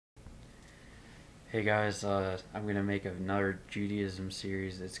Hey guys, I'm gonna make another Judaism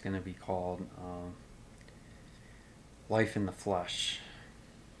series. It's gonna be called Life in the Flesh.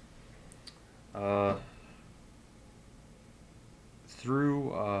 Uh,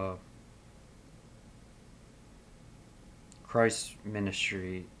 through Christ's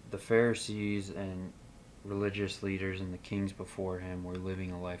ministry, the Pharisees and religious leaders and the kings before him were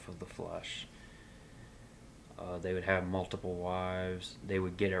living a life of the flesh. They would have multiple wives. They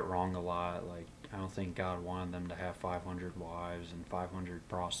would get it wrong a lot. Like, I don't think God wanted them to have 500 wives and 500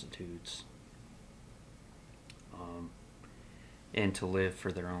 prostitutes. Um, and to live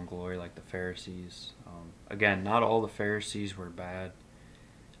for their own glory like the Pharisees. Again, not all the Pharisees were bad.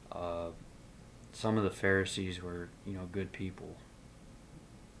 Uh, some of the Pharisees were, good people,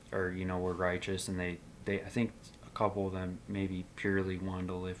 or were righteous, and I think a couple of them maybe purely wanted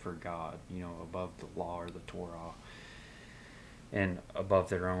to live for God, above the law or the Torah, and above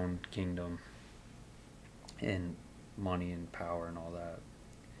their own kingdom and money and power and all that.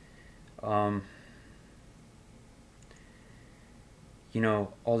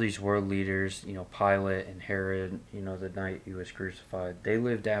 All these world leaders, Pilate and Herod, the night he was crucified, they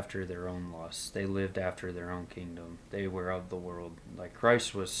lived after their own lusts. They lived after their own kingdom. They were of the world. Like,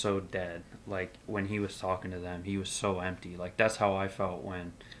 Christ was so dead. Like, when he was talking to them, he was so empty. Like, that's how I felt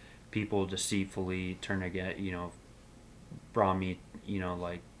when people deceitfully turn again, brought me,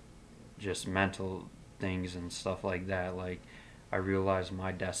 like, just mental things and stuff like that. Like, I realized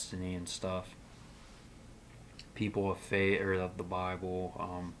my destiny and stuff. People of faith or of the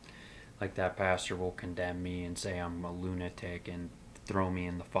Bible, like that pastor will condemn me and say I'm a lunatic and throw me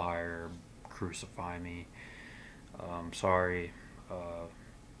in the fire or crucify me. Sorry,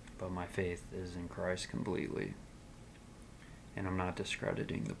 but my faith is in Christ completely, and I'm not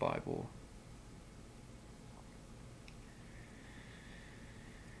discrediting the Bible.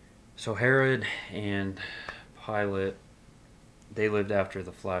 So Herod and Pilate, they lived after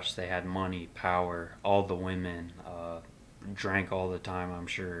the flesh. They had money, power, all the women, drank all the time, I'm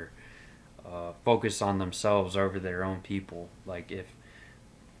sure. Focused on themselves over their own people. Like, if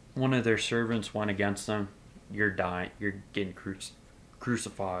one of their servants went against them, you're dying, you're getting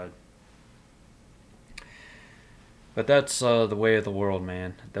crucified. But that's the way of the world,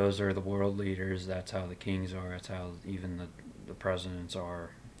 man. Those are the world leaders. That's how the kings are. That's how even the presidents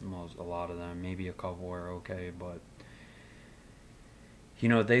are. A lot of them. Maybe a couple are okay, but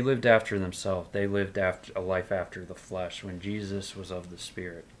they lived after themselves. They lived after a life after the flesh when Jesus was of the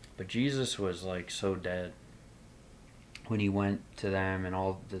spirit. But Jesus was like so dead when he went to them,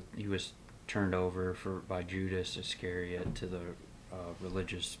 and he was turned over by Judas Iscariot to the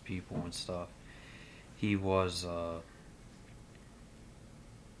religious people and stuff. He was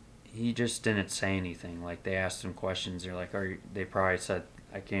he just didn't say anything. Like, they asked him questions. They're like, they probably said,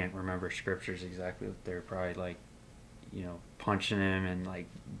 I can't remember scriptures exactly. They're probably like, punching him and like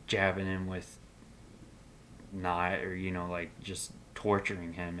jabbing him with knife, or like just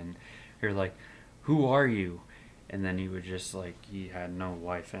torturing him. And you're like, who are you? And then he would just, like, he had no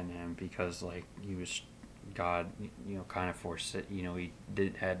life in him because, like, he was God, kind of forced it. He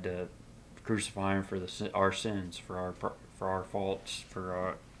had to crucify him for our sins, for our faults,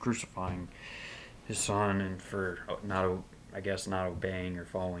 for crucifying his son, and for not obeying or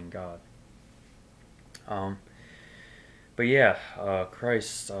following God. Um, but yeah,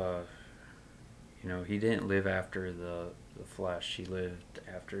 Christ, he didn't live after the flesh. He lived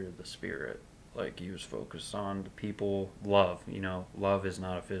after the spirit. Like, he was focused on the people. Love, love is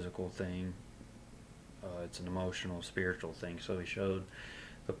not a physical thing. It's an emotional, spiritual thing. So he showed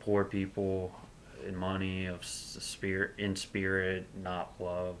the poor people in money, of spirit, in spirit, not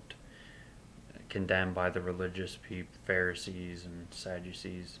loved, condemned by the religious people, Pharisees and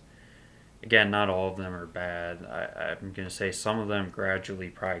Sadducees. Again, not all of them are bad. I'm going to say some of them gradually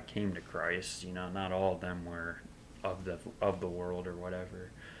probably came to Christ. Not all of them were of the world or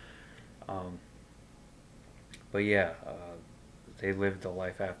whatever. Um, but yeah, they lived the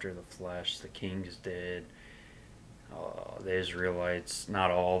life after the flesh. The kings did. The Israelites, not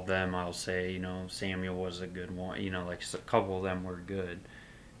all of them, I'll say. Samuel was a good one. Like, a couple of them were good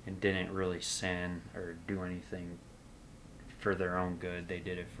and didn't really sin or do anything for their own good. They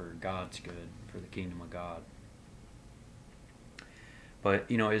did it for God's good, for the kingdom of God. But,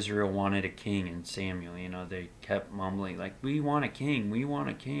 Israel wanted a king, and Samuel, they kept mumbling, like, we want a king, we want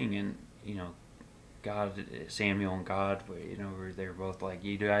a king. And, God, Samuel and God, they're both like,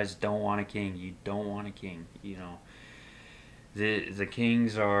 you guys don't want a king, you don't want a king. The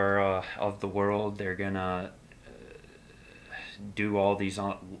kings are of the world. They're gonna do all these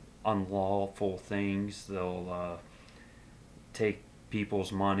unlawful things. They'll take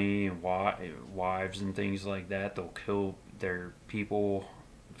people's money and wives and things like that. They'll kill their people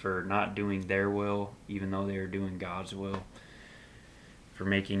for not doing their will, even though they are doing God's will. For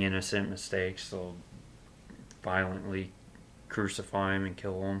making innocent mistakes, they'll violently crucify him and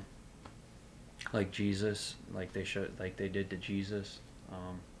kill him, like Jesus, like they did to Jesus.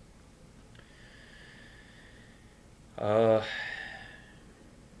 What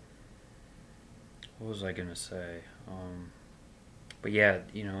was I gonna say? But yeah,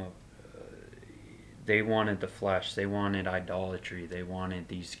 they wanted the flesh. They wanted idolatry. They wanted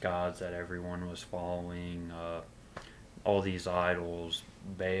these gods that everyone was following. All these idols,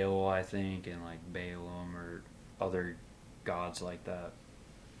 Baal, I think, and like Balaam or other gods like that.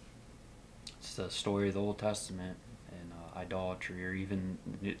 It's the story of the Old Testament and idolatry, or even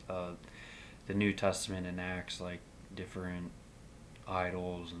the New Testament in Acts, like different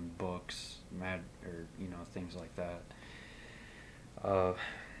idols and books, or things like that.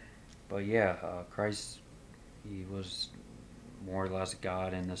 But yeah, Christ, he was more or less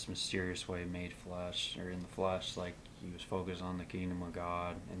God in this mysterious way, made flesh, or in the flesh, like he was focused on the kingdom of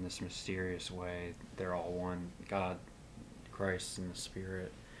God in this mysterious way. They're all one. God, Christ, and the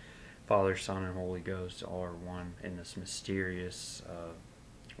Spirit, Father, Son, and Holy Ghost, all are one in this mysterious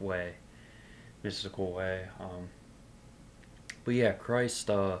way, mystical way. But yeah, Christ,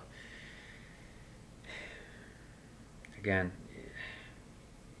 again,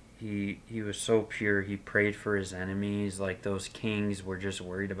 he was so pure. He prayed for his enemies. Like, those kings were just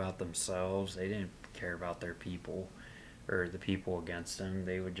worried about themselves. They didn't care about their people or the people against them.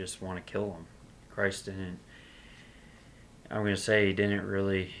 They would just want to kill them. Christ didn't. I'm going to say he didn't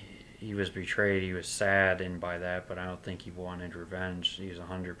really. He was betrayed. He was saddened by that, but I don't think he wanted revenge. He was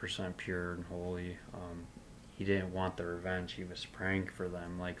 100% pure and holy. He didn't want the revenge. He was praying for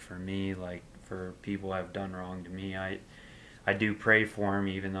them. Like, for me, like for people I've done wrong to me, I do pray for them,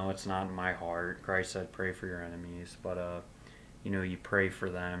 even though it's not in my heart. Christ said, "Pray for your enemies," but you pray for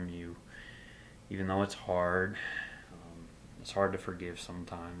them. Even though it's hard, it's hard to forgive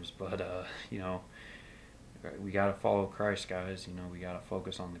sometimes. But we gotta follow Christ, guys. We gotta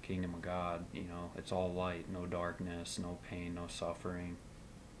focus on the kingdom of God. It's all light, no darkness, no pain, no suffering.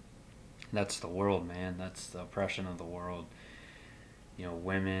 That's the world, man. That's the oppression of the world.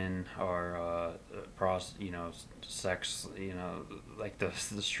 Women are sex, like the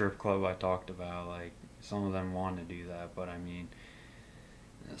strip club I talked about. Like, some of them want to do that, but I mean,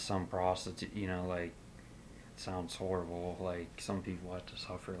 some prostitute, like, it sounds horrible. Like, some people have to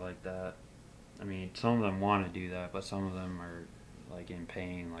suffer like that. I mean, some of them want to do that, but some of them are like in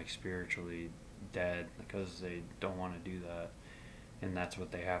pain, like spiritually dead, because they don't want to do that, and that's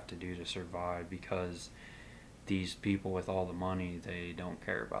what they have to do to survive, because these people with all the money, they don't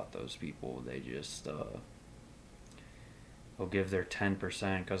care about those people. They just they'll give their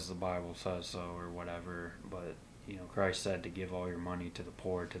 10% because the Bible says so, or whatever. But Christ said to give all your money to the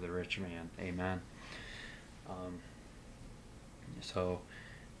poor, to the rich man. Amen. So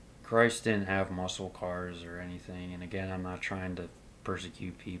Christ didn't have muscle cars or anything. And again, I'm not trying to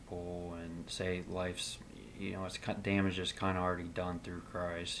persecute people and say life's it's damage is kind of already done through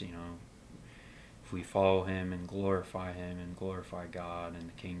Christ. If we follow him and glorify God and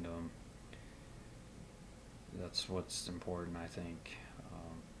the kingdom, that's what's important, I think.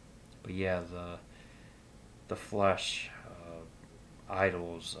 But yeah, the flesh,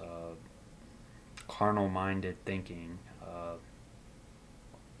 idols, carnal-minded thinking.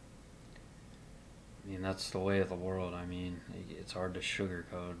 I mean, that's the way of the world. I mean, it's hard to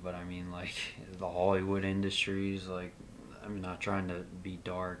sugarcoat, but I mean, like, the Hollywood industries, like, I'm not trying to be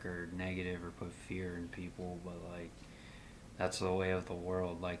dark or negative or put fear in people, but like, that's the way of the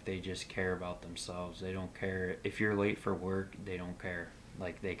world. Like, they just care about themselves. They don't care if you're late for work. They don't care.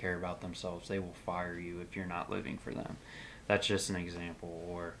 Like, they care about themselves. They will fire you if you're not living for them. That's just an example.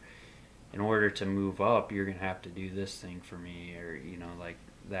 Or, in order to move up, you're gonna have to do this thing for me, or like,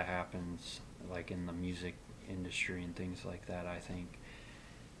 that happens like in the music industry and things like that. I think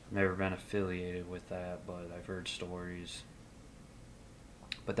I've never been affiliated with that, but I've heard stories.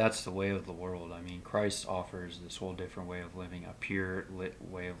 But that's the way of the world. I mean, Christ offers this whole different way of living, a pure lit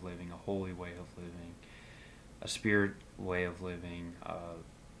way of living, a holy way of living, a spirit way of living,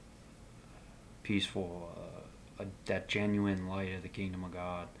 peaceful, that genuine light of the kingdom of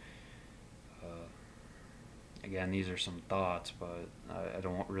God. Again, these are some thoughts, but I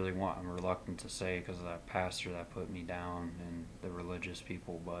don't really want, I'm reluctant to say because of that pastor that put me down and the religious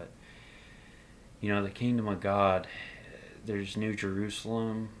people, but the kingdom of God, there's New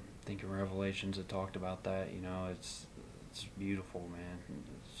Jerusalem. I think in Revelations it talked about that. It's beautiful, man.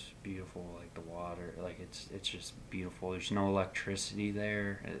 it's beautiful, like the water, like it's just beautiful. There's no electricity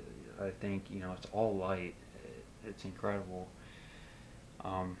there. I think, it's all light. It's incredible.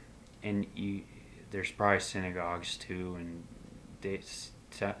 Um, and there's probably synagogues too, and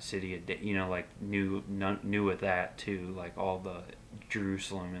city of like new with that too, like all the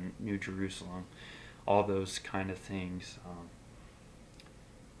Jerusalem and New Jerusalem, all those kind of things.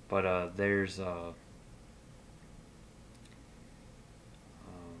 But there's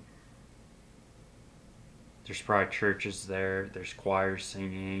probably churches there. There's choirs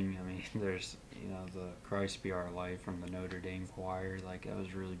singing. I mean, there's the Christ Be Our Life from the Notre Dame choir. Like that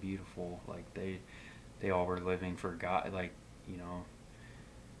was really beautiful. Like they all were living for God. Like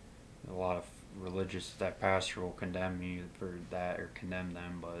a lot of religious that pastor will condemn me for that or condemn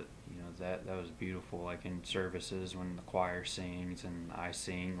them, but that was beautiful. Like in services when the choir sings and I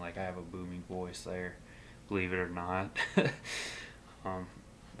sing, like I have a booming voice there, believe it or not. But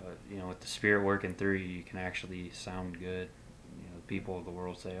with the Spirit working through you, you can actually sound good. The people of the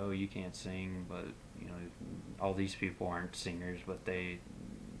world say, "Oh, you can't sing," but all these people aren't singers, but they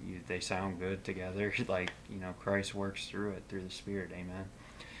sound good together. Like Christ works through it through the Spirit. Amen.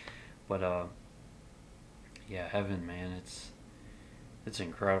 But yeah, heaven, man, it's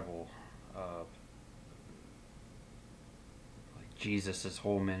incredible. Like Jesus'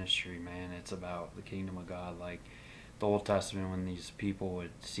 whole ministry, man, it's about the kingdom of God. Like the Old Testament, when these people would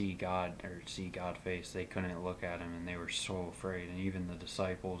see God or see God face, they couldn't look at him and they were so afraid. And even the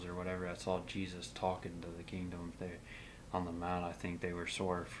disciples or whatever that saw Jesus talking to the kingdom on the mount, I think they were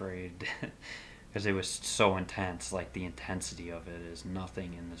sore afraid because it was so intense. Like the intensity of it is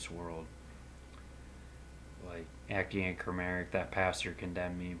nothing in this world. Like acting in Kermeric, that pastor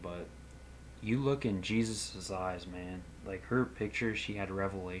condemned me, but you look in Jesus' eyes, man. Like her picture, she had a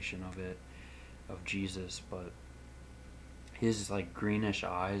revelation of it, of Jesus, but his like greenish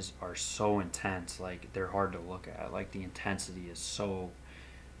eyes are so intense, like they're hard to look at. Like the intensity is so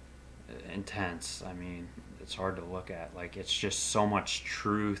intense. I mean, it's hard to look at. Like it's just so much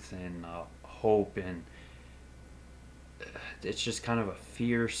truth and hope, and it's just kind of a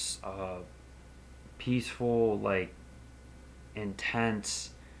fierce, peaceful, like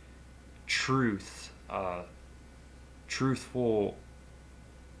intense truth, truthful.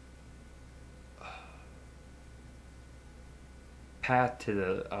 Path to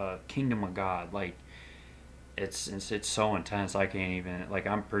the kingdom of God. Like it's so intense. I can't even, like,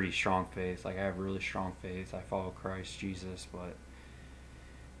 I'm pretty strong faith. Like I have really strong faith. I follow Christ Jesus, but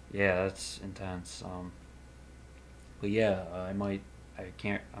yeah, that's intense. But yeah,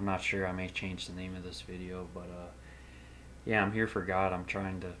 I'm not sure. I may change the name of this video, but yeah, I'm here for God. I'm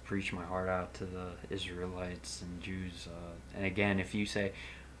trying to preach my heart out to the Israelites and Jews. And again, if you say,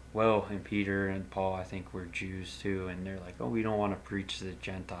 well, and Peter and Paul, I think we're Jews too, and they're like, oh, we don't want to preach to the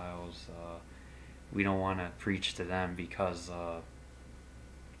Gentiles. We don't want to preach to them because,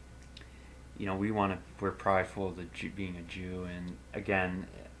 we're prideful of being a Jew. And again,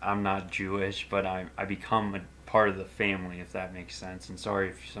 I'm not Jewish, but I become a part of the family, if that makes sense. And sorry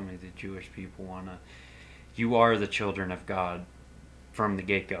if some of the Jewish people want to. You are the children of God from the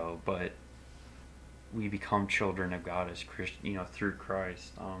get-go, but we become children of God as Christian, through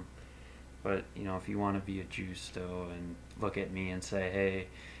Christ. But if you want to be a Jew still and look at me and say, hey,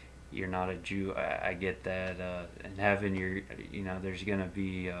 you're not a Jew, I get that. In heaven, there's gonna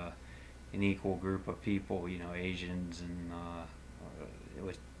be an equal group of people, Asians and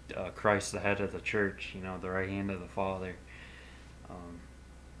with Christ, the head of the church, the right hand of the Father.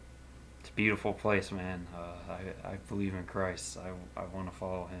 It's a beautiful place, man. I believe in Christ. I want to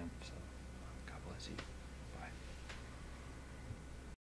follow Him. So God bless you.